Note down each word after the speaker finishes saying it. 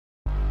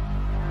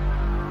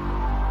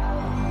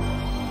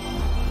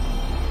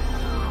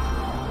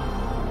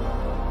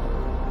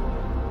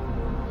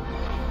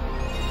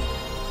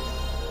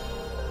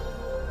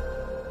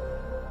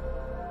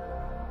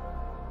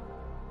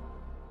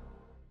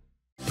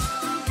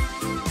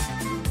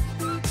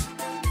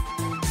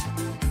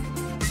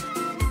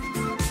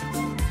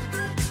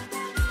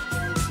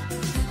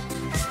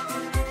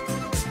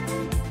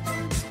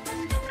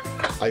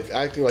I'm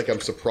acting like I'm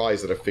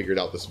surprised that I figured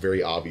out this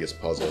very obvious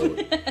puzzle.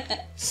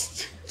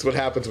 It's what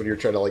happens when you're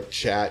trying to like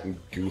chat and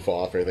goof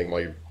off and everything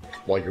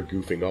while you're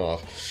goofing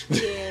off.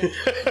 Yeah.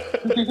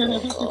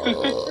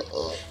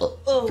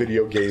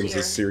 Video games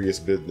is serious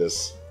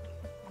business.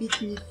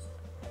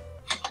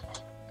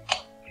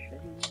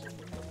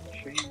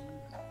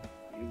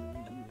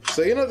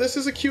 So, you know, this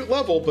is a cute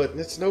level, but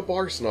it's no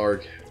bar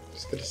snarg.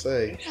 Just gonna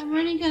say. I'm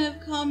running out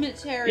of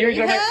commentary. We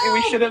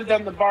should have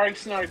done the Bark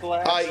Snark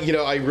last.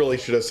 I really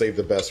should have saved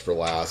the best for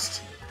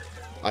last.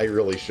 I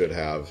really should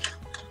have.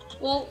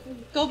 Well,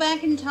 go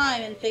back in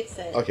time and fix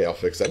it. Okay, I'll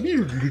fix that.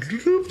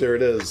 There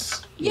it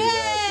is.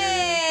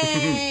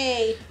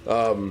 Yay!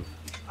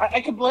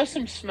 I could blow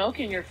some smoke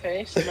in your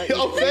face. And let you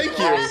Oh, thank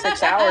you.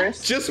 6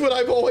 hours. Just what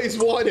I've always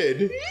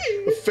wanted.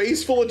 A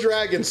face full of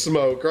dragon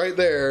smoke right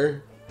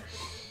there.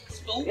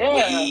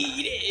 Yeah.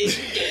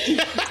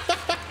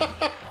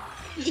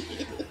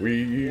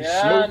 We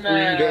smoke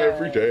weed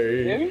every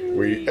day.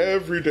 We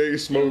every day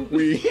smoke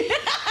weed.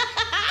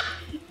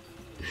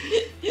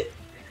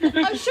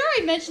 I'm sure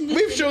I mentioned this.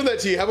 We've shown that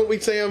to you, haven't we,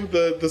 Sam?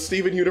 The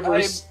Steven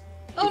Universe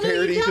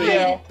parody thing.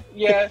 Yeah.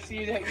 Yes,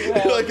 you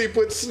have. Like they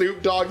put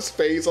Snoop Dogg's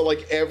face on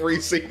like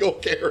every single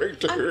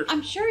character.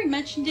 I'm sure I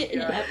mentioned it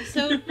in an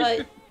episode,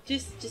 but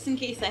just in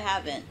case I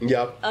haven't.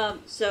 Yep.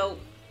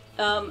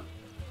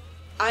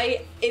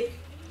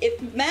 If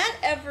Matt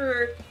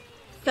ever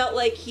felt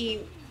like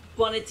he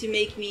wanted to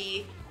make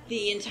me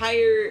the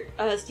entire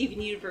Steven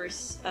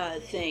Universe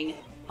thing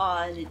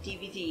on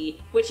DVD,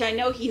 which I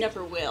know he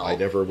never will. I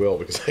never will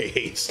because I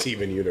hate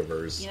Steven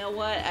Universe. You know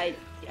what?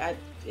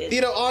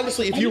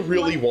 Honestly, if you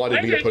really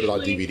wanted me to put it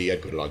on DVD,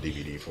 I'd put it on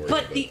DVD for you.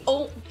 But the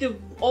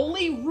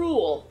only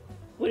rule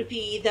would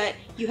be that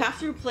you have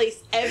to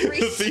replace every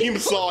the theme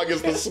song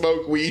is the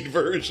smoke weed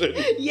version.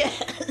 Yes.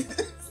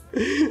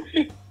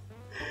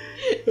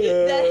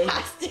 That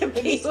has to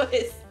be what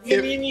is.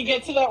 You mean you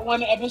get to that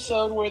one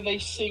episode where they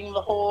sing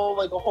the whole,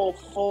 like a whole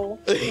full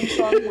theme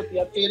song with the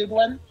updated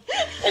one?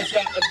 It's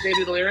got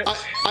updated lyrics.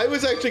 I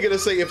was actually going to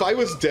say, if I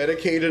was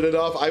dedicated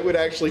enough, I would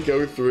actually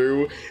go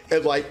through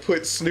and like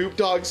put Snoop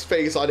Dogg's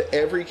face on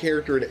every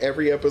character in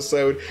every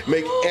episode,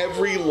 make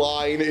every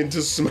line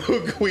into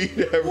smoke weed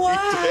every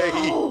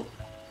day.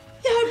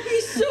 That would be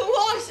so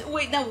awesome.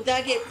 Wait, no,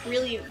 that'd get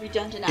really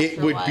redundant after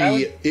It would a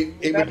while.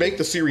 it would make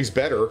the series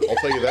better, I'll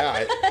tell you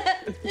that.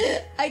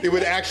 It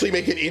would actually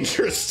make it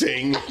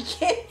interesting. I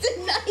can't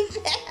deny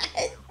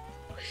that.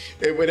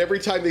 And when every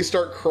time they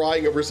start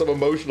crying over some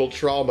emotional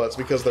trauma, it's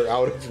because they're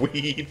out of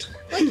weed.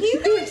 Like,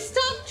 you guys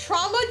stop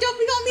trauma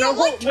dumping on me. I'm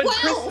like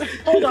 12.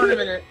 Hold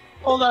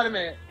on a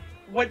minute.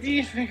 What do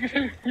you think?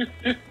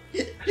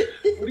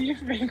 What do you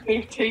think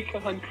they take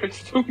on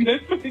crystal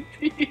meth?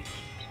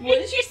 What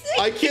did you say?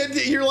 I can't.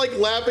 You're like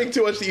laughing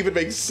too much to even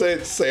make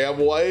sense, Sam.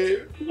 What?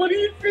 What do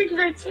you think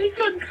their take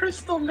on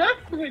crystal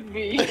meth would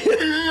be?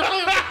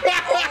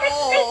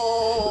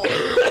 Oh.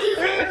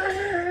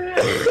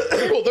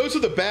 Well, those are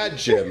the bad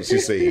gems, you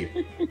see.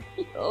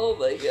 Oh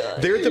my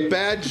god. They're the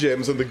bad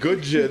gems, and the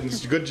good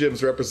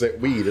gems represent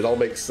weed. It all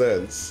makes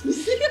sense.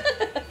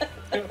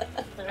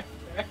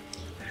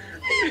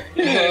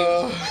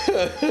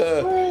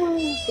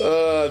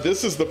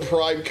 This is the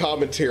prime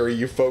commentary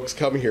you folks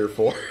come here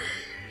for.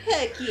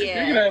 Heck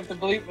yeah. You're gonna have to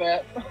bleep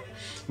that.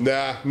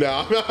 Nah,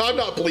 I'm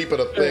not bleeping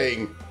a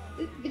thing.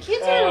 The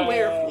kids are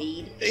aware of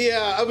weed.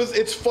 Yeah,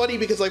 it's funny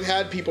because I've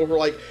had people who are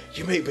like,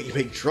 you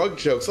make drug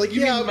jokes. Like,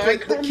 yeah,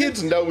 but the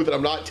kids know that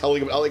I'm not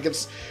telling them. Like,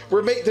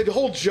 the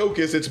whole joke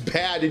is it's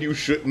bad and you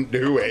shouldn't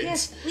do it.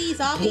 Yes, please,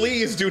 Obby.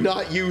 Please do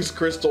not use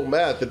crystal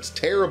meth. It's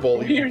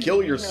terrible. You can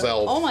kill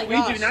yourself. Oh my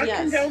gosh, We do not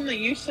condone the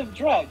use of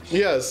drugs.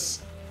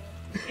 Yes.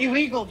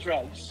 Illegal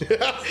drugs. For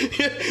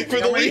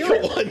the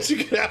legal ones, you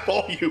can have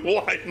all you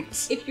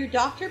want. If your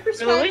doctor For the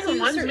prescribes legal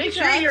you ones, certain make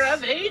sure drugs, you're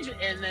of age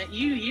and that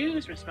you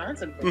use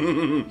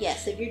responsibly.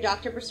 yes, if your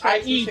doctor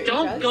prescribes you I.e., certain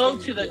don't drugs, go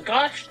then to the you-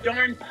 gosh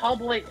darn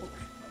public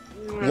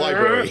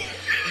Library.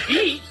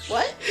 beach.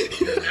 What?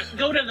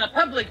 Go to the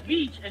public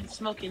beach and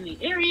smoke in the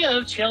area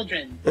of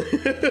children.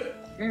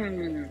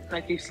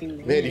 Like you've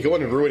seen. Man, you go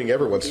in and ruining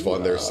everyone's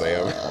fun there,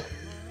 Sam.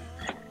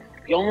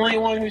 The only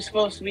one who's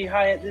supposed to be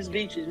high at this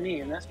beach is me,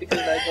 and that's because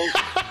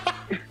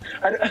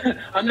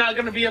I'm not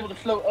going to be able to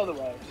float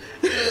otherwise.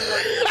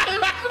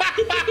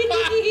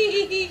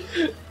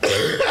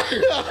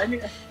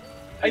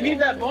 I need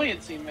that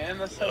buoyancy, man.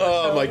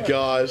 Oh my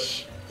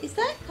gosh. Is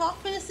that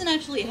cough medicine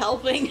actually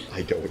helping?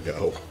 I don't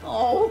know.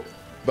 Oh.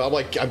 But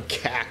I'm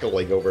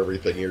cackling over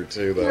everything here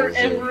too, though. For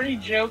every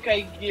joke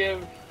I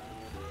give,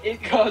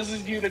 it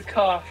causes you to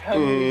cough. How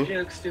many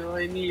jokes do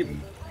I need?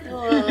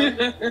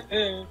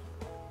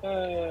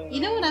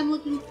 You know what I'm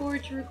looking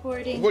forward to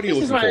recording? What are you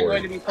This is looking why I'm for?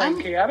 going to be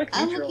playing Chaotic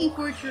I'm Neutral. looking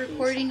forward to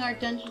recording our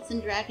Dungeons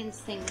and Dragons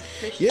thing with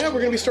Christian. Yeah, we're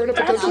gonna be starting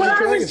up a That's Dungeons what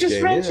and I was Dragons just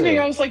game. mentioning.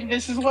 Yeah. I was like,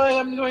 this is why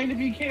I'm going to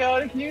be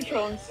chaotic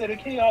neutral instead of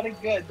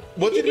chaotic good.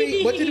 What did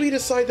we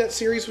decide that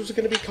series was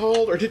going to be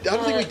called? Or I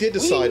don't think we did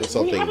decide on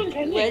something. We haven't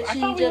ended. I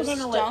thought we were going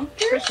to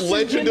Stonkers?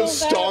 Legend of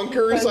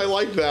Stonkers. I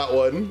like that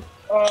one.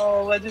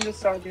 Oh, Legend of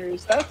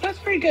Stonkers. That's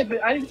pretty good,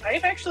 but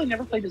I've actually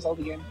never played a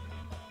Zelda game.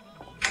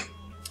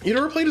 You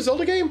never played a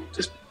Zelda game?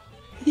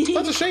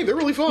 That's a shame. They're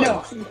really fun.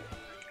 No.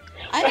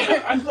 I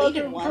thought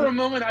completed for a one.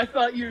 moment, I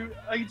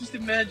just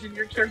imagine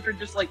your character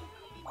just like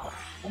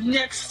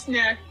neck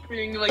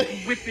snapping, like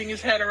whipping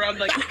his head around,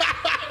 like,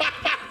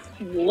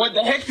 what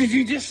the heck did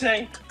you just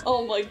say?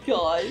 Oh my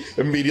gosh.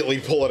 Immediately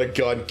pull out a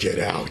gun. Get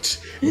out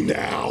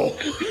now.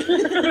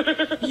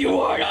 You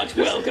are not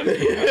welcome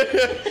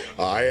here.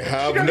 I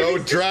have no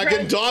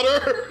dragon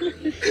daughter.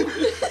 He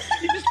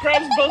just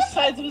grabs both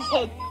sides of his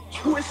head,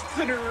 twists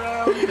it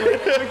around,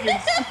 like, freaking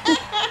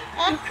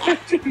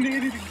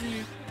 180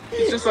 degrees.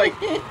 It's just like,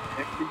 what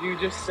did you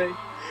just say?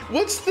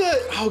 What's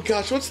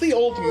the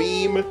old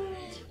meme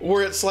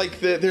where it's like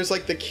there's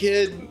like the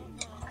kid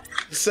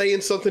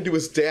saying something to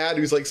his dad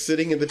who's like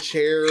sitting in the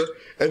chair,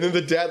 and then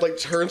the dad like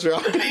turns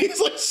around and he's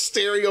like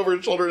staring over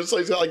his shoulder, and so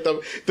he's got like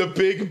the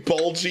big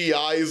bulgy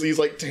eyes, he's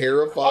like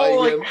terrifying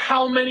like him.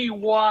 How many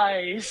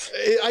Ys?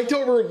 I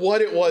don't remember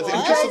what it was. It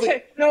was just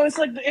something... No, it's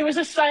like it was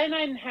a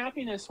Cyanide and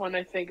Happiness one,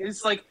 I think.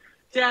 It's like,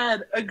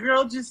 Dad, a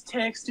girl just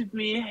texted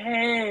me,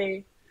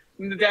 hey.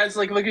 And the dad's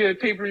like looking at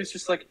the paper and it's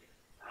just like,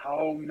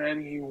 how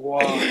many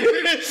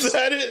Ys? Is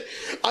that it?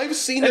 I've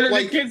seen And it then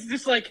like... the kid's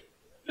just like,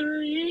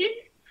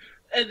 3?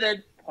 And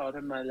then,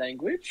 pardon my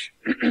language,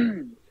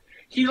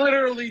 he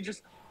literally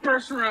just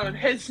bursts around,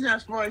 head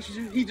snaps my eyes,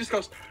 he just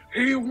goes,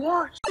 he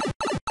wants.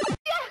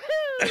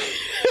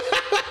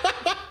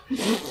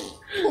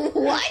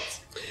 What?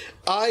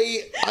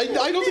 I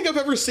don't think I've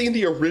ever seen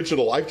the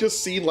original. I've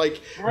just seen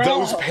like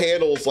those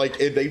panels, like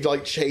and they've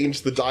like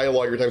changed the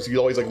dialogue every time. So he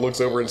always like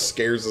looks over and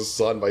scares his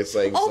son by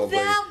saying something.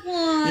 That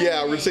one.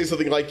 Yeah, we're saying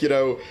something like, you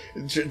know,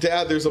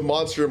 Dad, there's a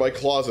monster in my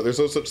closet. There's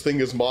no such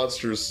thing as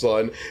monsters,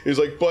 son. And he's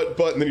like, but,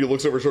 and then he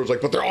looks over his shoulder,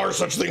 like, but there are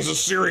such things as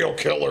serial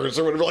killers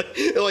or whatever. Like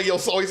he'll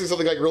always say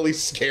something like really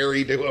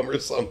scary to him or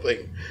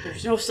something.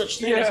 There's no such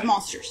thing as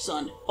monsters,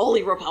 son.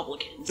 Only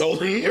Republicans.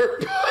 Only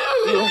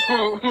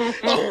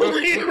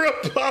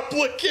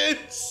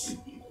Republicans.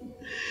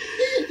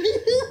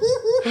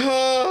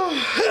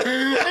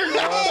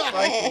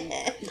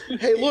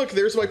 Hey, look,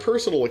 there's my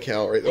personal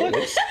account right there.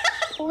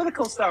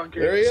 Political Stonkers.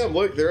 There I am.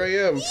 Look, there I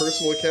am.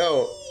 Personal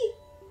account.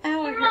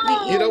 Ow, it hurt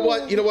me. You know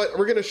what?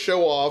 We're gonna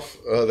show off.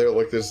 There,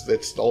 look,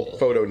 it's all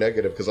photo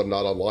negative because I'm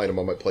not online. I'm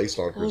on my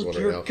PlayStonkers one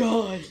right now.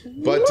 God.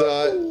 But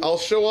I'll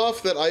show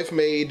off that I've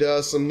made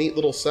some neat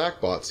little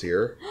Sackbots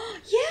here.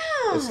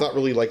 Yeah. It's not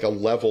really like a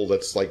level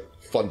that's like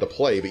fun to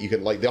play, but you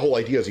can like the whole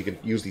idea is you can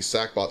use these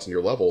Sackbots in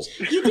your levels.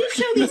 You did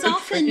show these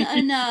off in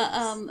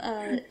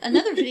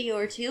another video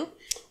or two.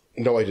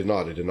 No, I did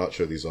not. I did not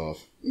show these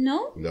off.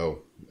 No? No,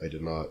 I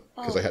did not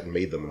because I hadn't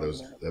made them in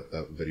those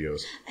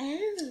videos. Oh.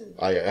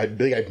 I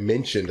think I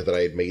mentioned that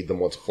I had made them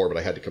once before, but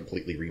I had to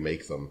completely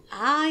remake them.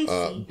 I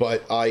see.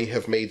 But I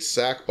have made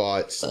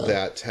Sackbots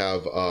that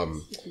have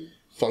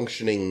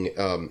functioning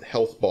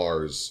health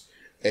bars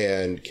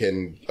and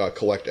can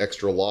collect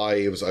extra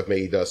lives. I've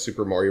made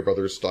Super Mario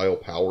Brothers style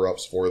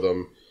power-ups for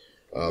them.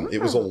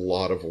 It was a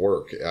lot of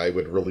work. I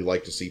would really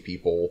like to see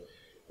people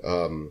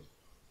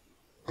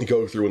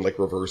go through and like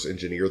reverse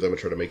engineer them and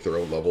try to make their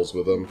own levels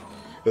with them.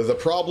 The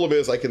problem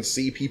is I can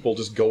see people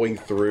just going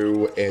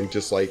through and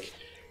just like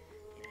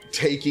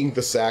taking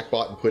the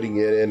Sackbot and putting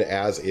it in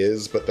as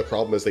is, but the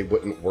problem is they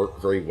wouldn't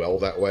work very well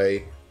that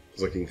way.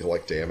 Because like you can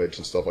collect damage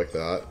and stuff like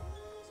that.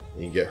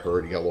 You can get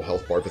hurt, you got a little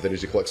health bar, but then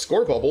as you collect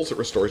score bubbles, it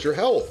restores your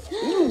health.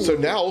 So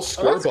now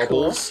score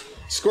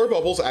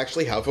bubbles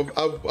actually have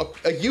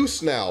a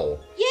use now.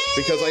 Yay!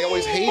 Because I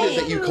always hated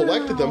that you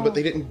collected them, but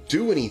they didn't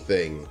do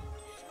anything.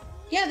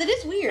 Yeah, that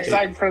is weird.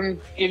 Aside from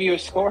give you a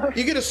score?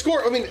 You get a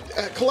score. I mean,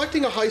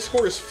 collecting a high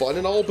score is fun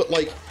and all, but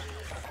like,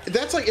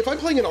 that's like, if I'm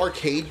playing an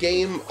arcade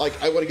game, like,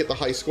 I want to get the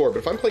high score, but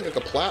if I'm playing like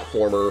a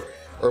platformer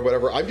or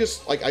whatever, I'm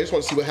just, like, I just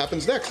want to see what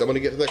happens next. I want to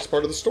get to the next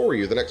part of the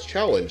story or the next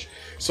challenge.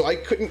 So I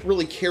couldn't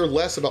really care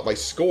less about my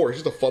score.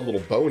 It's just a fun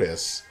little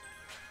bonus.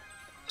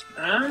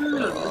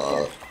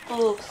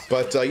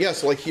 But, yeah,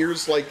 so, like,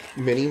 here's, like,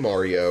 mini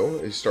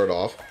Mario. You start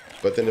off,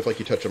 but then if, like,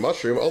 you touch a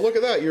mushroom, oh, look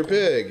at that, you're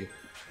big.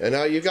 And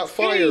now you've got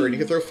fire, and you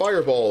can throw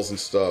fireballs and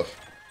stuff.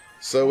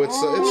 So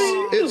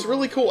it's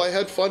really cool. I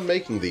had fun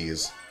making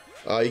these.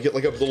 You get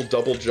like a little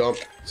double jump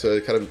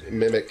to kind of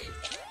mimic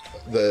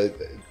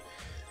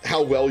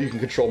how well you can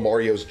control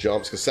Mario's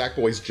jumps, because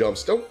Sackboy's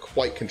jumps don't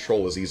quite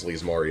control as easily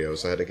as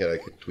Mario's, so I had to kind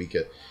of tweak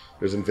it.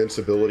 There's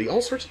invincibility,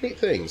 all sorts of neat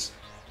things.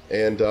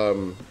 And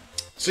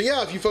so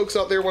yeah, if you folks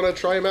out there want to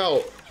try them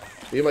out,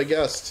 be my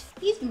guest.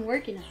 He's been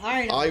working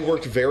hard. I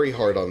worked very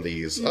hard on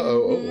these.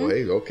 Uh-oh, oh,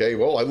 hey, okay.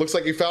 Well, it looks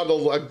like you found a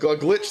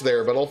glitch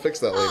there, but I'll fix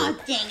that later.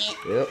 Aw, dang it.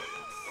 Yep.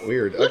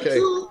 Weird. Okay.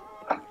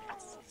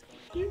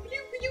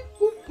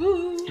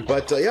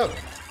 But, yeah.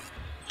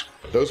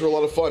 Those were a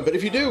lot of fun. But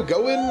if you do,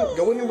 go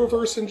in and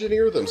reverse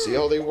engineer them. See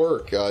how they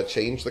work.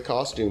 Change the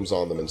costumes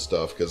on them and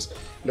stuff, because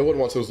no one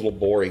wants those little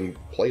boring,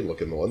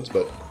 plain-looking ones,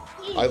 but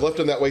I left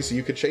them that way so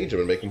you could change them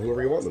and make them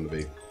whoever you want them to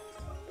be.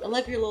 I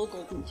love your little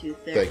golden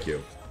tooth there. Thank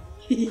you.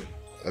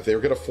 If they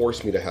were going to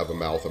force me to have a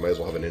mouth, I might as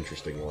well have an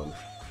interesting one.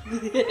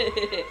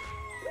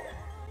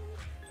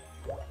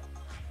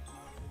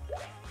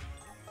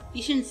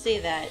 You shouldn't say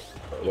that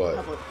in What?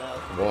 public,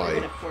 though. Why?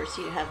 They're gonna force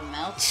you to have a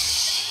mouth.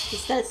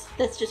 'Cause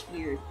that's just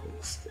weird.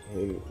 I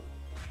mean,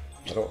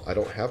 I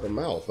don't have a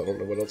mouth. I don't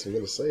know what else I'm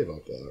going to say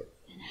about that.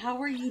 And how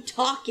are you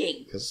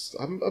talking? Because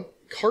I'm a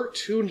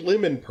cartoon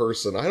lemon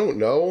person. I don't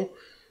know.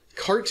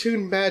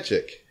 Cartoon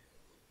magic.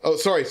 Oh,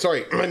 sorry.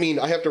 I mean,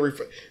 I have to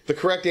the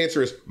correct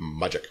answer is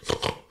magic.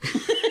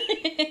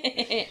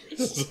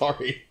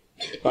 Sorry.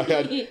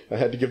 I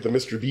had to give the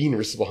Mr. Bean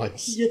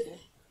response.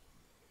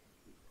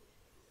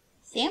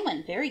 Sam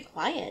went very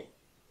quiet.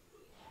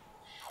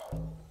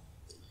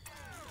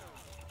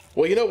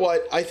 Well, you know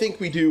what? I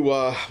think we do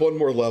one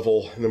more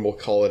level, and then we'll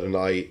call it a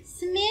night.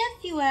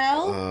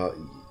 Samuel.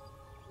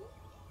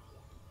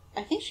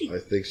 I think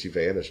she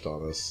vanished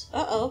on us.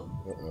 Uh-oh.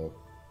 Uh-oh.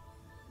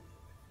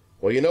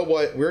 Well, you know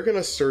what? We're going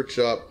to search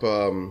up...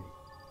 you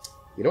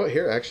know what?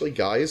 Here, actually,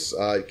 guys,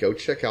 go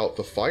check out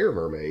The Fire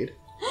Mermaid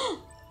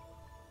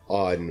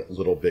on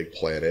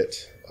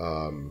LittleBigPlanet.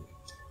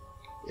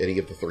 Any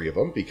of the three of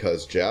them,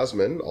 because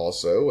Jasmine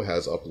also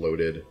has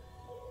uploaded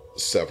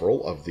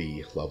several of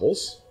the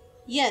levels.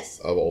 Yes,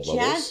 of old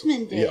Jasmine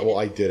levels. did. Yeah, well,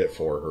 I did it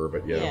for her,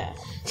 but yeah.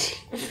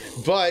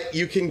 But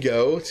you can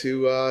go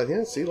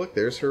to, see, look,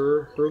 there's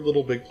her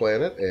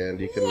LittleBigPlanet, and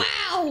you can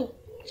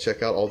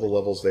check out all the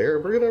levels there.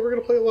 We're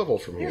gonna play a level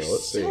from here. There's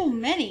Let's see. so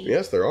many.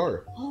 Yes, there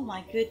are. Oh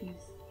my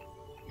goodness.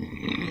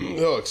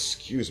 Oh,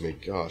 excuse me,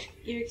 gosh.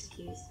 Your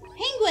excuse.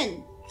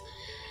 Penguin!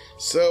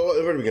 So,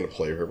 what are we gonna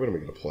play here? What are we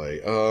gonna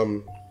play?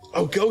 Oh,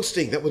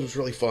 ghosting! That one was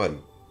really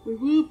fun. We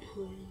will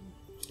play.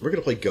 We're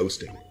gonna play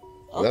ghosting.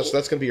 Okay.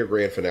 That's gonna be your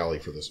grand finale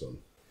for this one.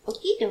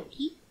 Okie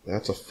dokie.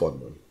 That's a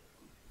fun one.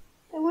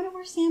 I wonder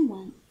where Sam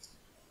went.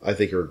 I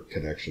think her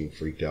connection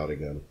freaked out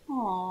again.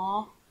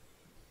 Aww.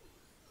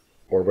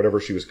 Or whatever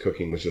she was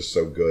cooking was just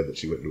so good that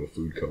she went into a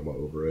food coma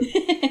over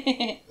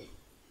it.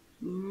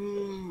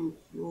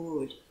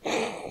 Food.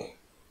 I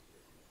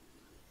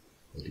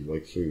do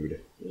like food.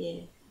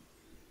 Yeah.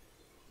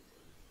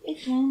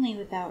 It's lonely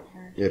without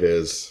her. It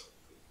is.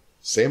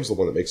 Sam's the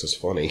one that makes us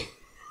funny.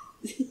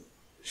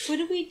 What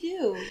do we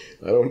do?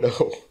 I don't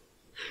know.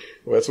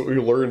 Well, that's what we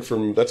learned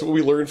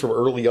from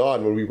early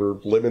on when we were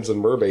lemons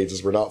and mermaids,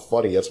 is we're not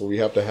funny. That's why we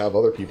have to have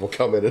other people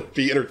come in and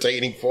be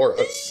entertaining for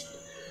us.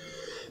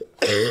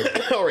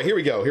 Alright, here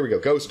we go.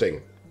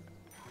 Ghosting.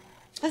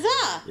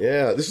 Huzzah!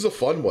 Yeah, this is a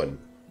fun one.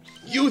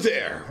 You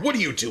there! What are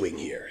you doing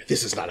here?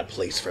 This is not a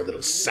place for a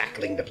little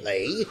sackling to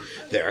play.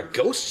 There are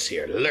ghosts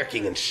here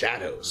lurking in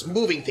shadows,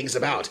 moving things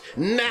about,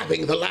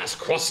 nabbing the last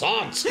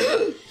croissants.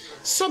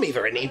 Some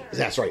even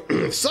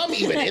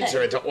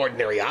enter into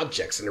ordinary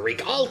objects and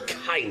wreak all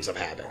kinds of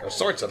havoc, or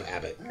sorts of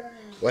havoc.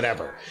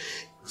 Whatever.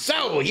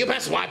 So, you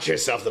best watch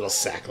yourself, little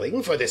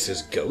sackling, for this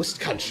is ghost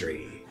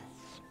country.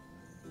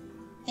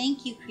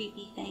 Thank you,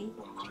 creepy thing.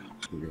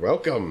 You're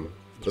welcome.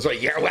 That's right,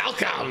 you're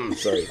welcome!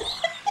 Sorry.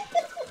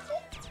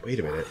 Wait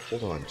a minute.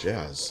 Hold on,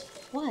 Jazz.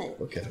 What?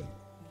 Look at him.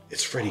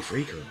 It's Freddy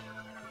Freaker.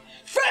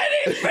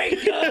 Freddy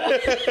Freaker!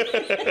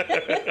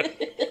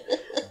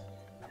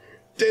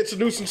 Dance a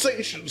new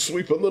sensation,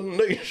 sweeping the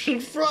nation,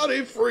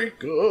 Freddy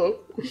Freaker.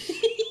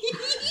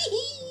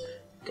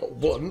 Go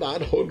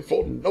 1-900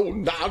 for no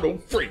 90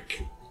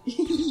 freak.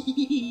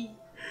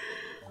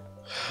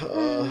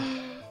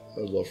 I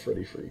love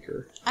Freddy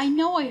Freaker. I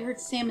know I heard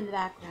Sam in the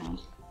background.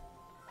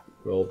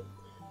 Well,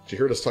 she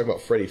heard us talking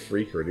about Freddy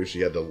Freaker and knew she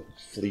had to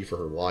flee for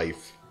her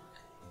life.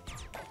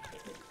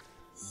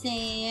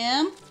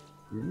 Sam?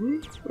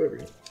 Whatever.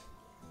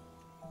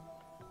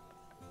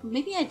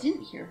 Maybe I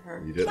didn't hear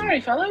her. You didn't. Sorry,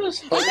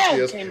 fellas. Oh, My dad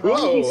yes. came home.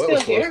 Whoa, He's that still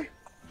was close. here.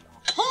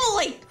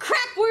 Holy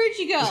crap, where'd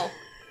you go?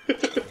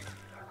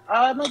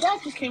 My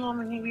dad just came home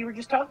and we were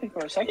just talking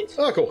for a second.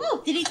 Oh, cool.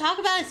 Oh, did he talk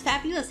about his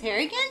fabulous hair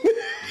again?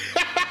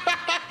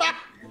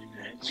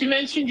 She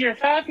mentioned your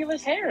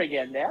fabulous hair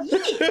again, Dad.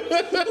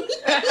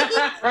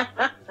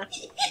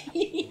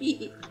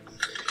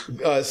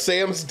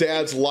 Sam's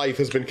dad's life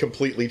has been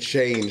completely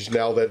changed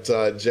now that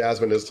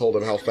Jasmine has told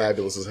him how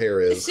fabulous his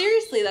hair is.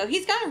 Seriously, though,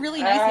 he's got a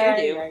really nice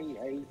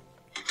hairdo.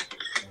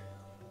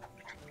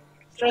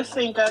 Stress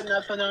ain't got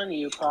nothing on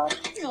you, Pop.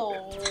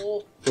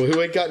 No. Well,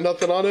 who ain't got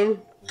nothing on him?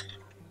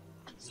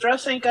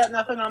 Stress ain't got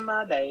nothing on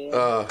my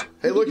dad.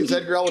 Hey, look, it's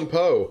Edgar Allan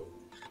Poe.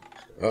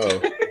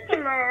 Uh-oh.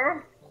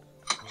 Hello.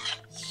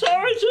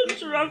 Sorry to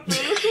interrupt you.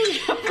 This is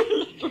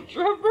Mr.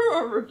 Trevor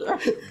over there.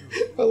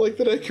 I like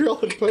that Edgar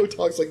Allan Poe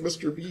talks like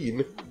Mr.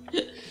 Bean.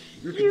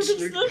 You can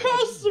slip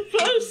past the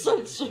face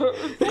sensor.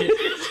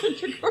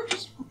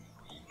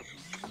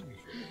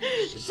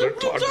 Stop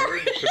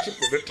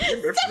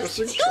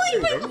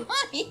stealing my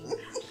line.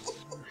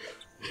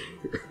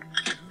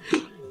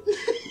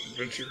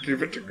 Did you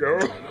give it to go?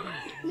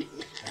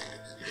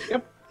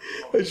 Yep.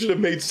 I should have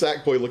made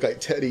Sackboy look like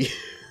Teddy.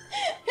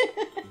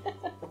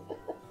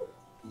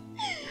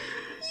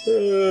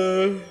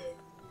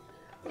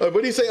 What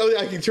do you say? Oh,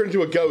 I can turn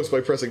into a ghost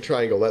by pressing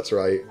triangle. That's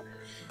right.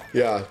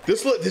 Yeah,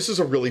 this is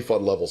a really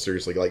fun level.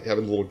 Seriously, like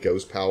having the little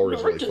ghost power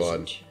is really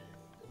fun.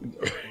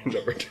 No,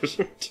 it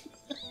doesn't.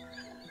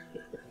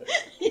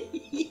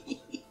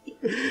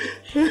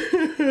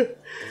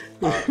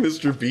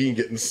 Mr. Bean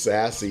getting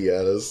sassy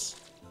at us.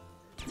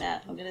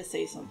 Matt, I'm gonna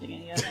say something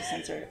and you have to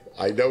censor it.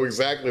 I know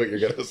exactly what you're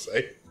gonna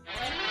say.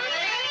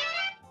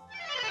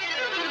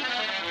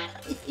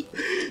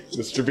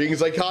 Mr.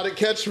 Bean's iconic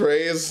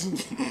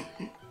catchphrase.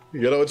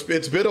 You know, it's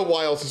been a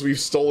while since we've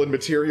stolen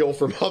material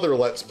from other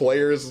Let's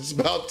Players. It's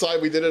about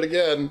time we did it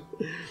again.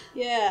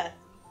 Yeah.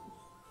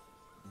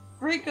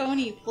 Frick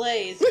Oni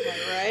plays, am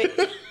I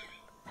right?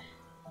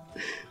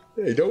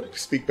 Hey, don't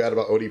speak bad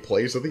about Oni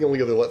Plays. They're the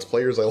only other Let's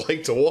Players I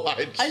like to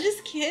watch. I'm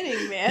just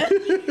kidding, man.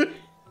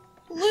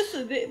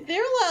 Listen,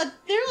 they're allowed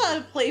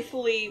to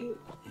playfully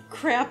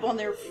crap on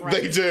their friends.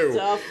 They do. And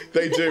stuff.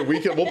 They do.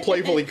 We'll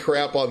playfully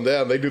crap on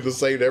them. They do the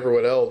same to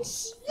everyone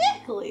else.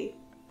 Exactly.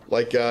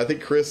 Like, I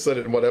think Chris said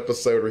it in one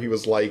episode where he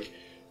was like,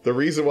 the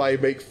reason why I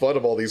make fun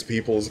of all these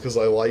people is because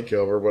I like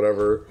him or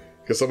whatever.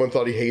 Because someone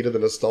thought he hated the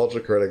Nostalgia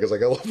Critic. I was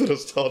like, I love the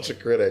Nostalgia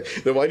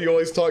Critic. Then why do you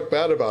always talk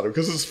bad about him?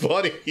 Because it's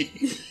funny.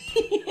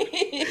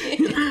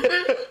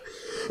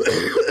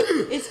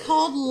 It's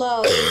called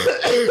love.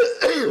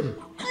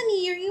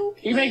 Honey, are you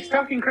okay? He makes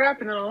talking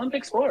crap in an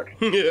Olympic sport.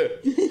 Yeah.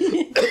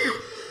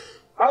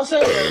 Also,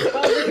 the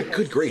father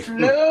Good grief. has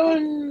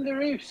flown the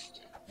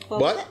roost.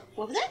 What?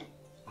 What was that?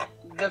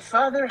 The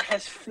father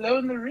has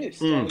flown the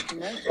roost.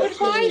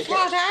 Goodbye,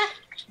 Father.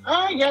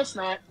 I guess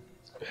not.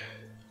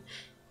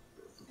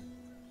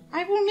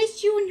 I will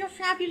miss you and your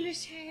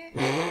fabulous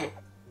hair.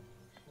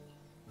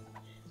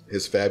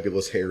 His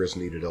fabulous hair is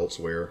needed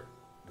elsewhere.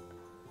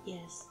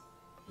 Yes.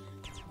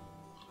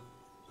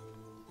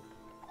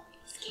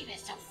 This game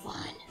is so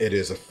fun. It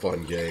is a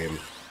fun game.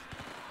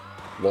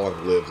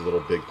 Long live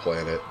Little Big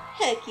Planet.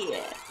 Heck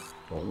yeah.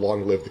 Well,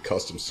 long live the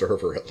custom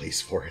server, at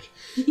least, for it.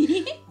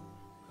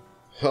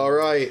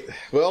 Alright,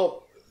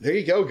 well, there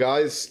you go,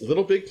 guys.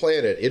 Little Big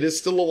Planet. It is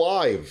still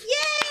alive.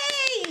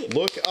 Yay!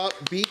 Look up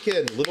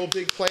Beacon, Little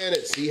Big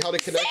Planet. See how to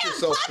connect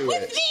yourself to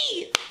with it.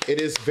 Me!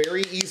 It is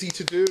very easy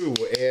to do,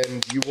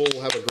 and you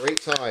will have a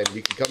great time.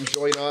 You can come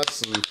join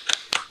us, and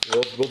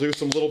we'll do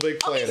some Little Big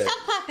Planet. Okay, stop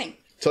clapping.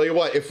 Tell you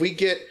what, if we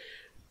get...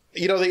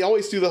 You know, they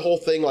always do the whole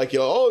thing like, you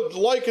know, oh,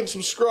 like and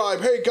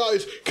subscribe. Hey,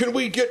 guys, can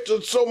we get to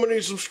so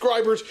many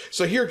subscribers?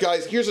 So here,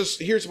 guys,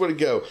 here's where to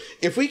go.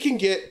 If we can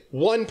get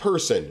one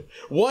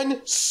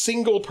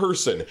single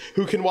person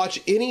who can watch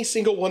any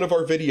single one of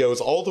our videos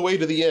all the way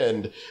to the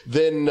end,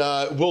 then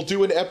we'll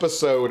do an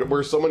episode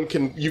where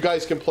you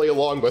guys can play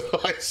along with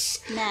us.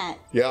 Matt.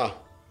 Yeah.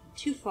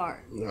 Too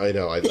far. I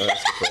know, I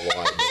asked for a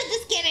lot.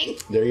 Just kidding.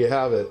 There you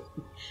have it.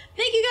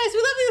 Thank you, guys. We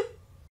love you.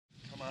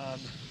 Come on.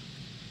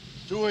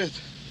 Do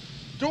it.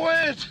 Do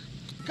it!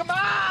 Come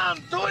on!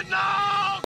 Do it now!